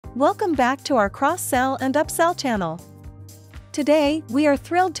Welcome back to our cross-sell and upsell channel. Today, we are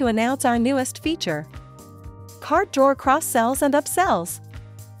thrilled to announce our newest feature: Cart Drawer Cross-Sells and Upsells.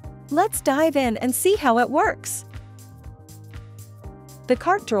 Let's dive in and see how it works. The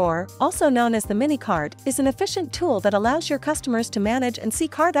cart drawer, also known as the mini cart, is an efficient tool that allows your customers to manage and see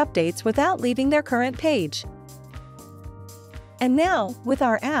cart updates without leaving their current page. And now, with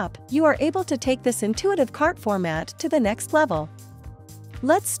our app, you are able to take this intuitive cart format to the next level.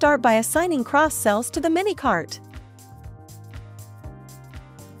 Let's start by assigning cross-sells to the mini cart.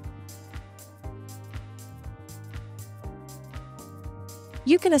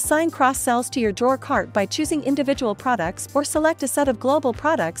 You can assign cross-sells to your drawer cart by choosing individual products or select a set of global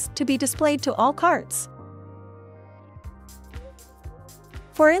products to be displayed to all carts.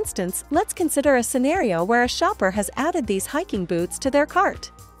 For instance, let's consider a scenario where a shopper has added these hiking boots to their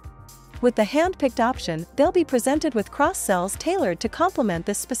cart. With the hand-picked option, they'll be presented with cross-sells tailored to complement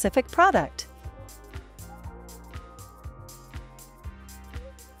this specific product.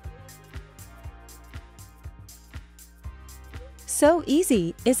 So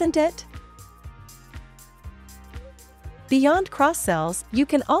easy, isn't it? Beyond cross-sells, you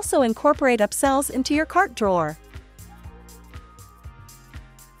can also incorporate upsells into your cart drawer.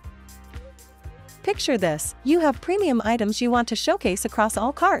 Picture this: you have premium items you want to showcase across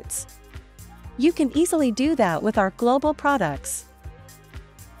all carts. You can easily do that with our global products.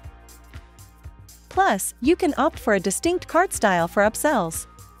 Plus, you can opt for a distinct cart style for upsells.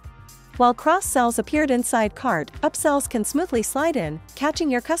 While cross-sells appeared inside cart, upsells can smoothly slide in,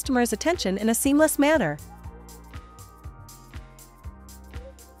 catching your customer's attention in a seamless manner.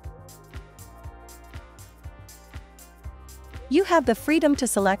 You have the freedom to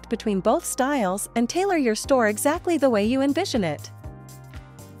select between both styles and tailor your store exactly the way you envision it.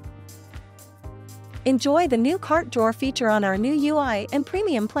 Enjoy the new cart drawer feature on our new UI and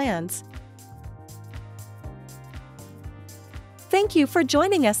premium plans. Thank you for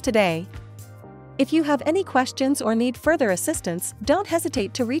joining us today. If you have any questions or need further assistance, don't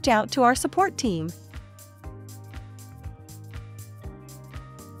hesitate to reach out to our support team.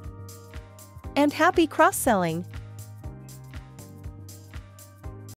 And happy cross-selling!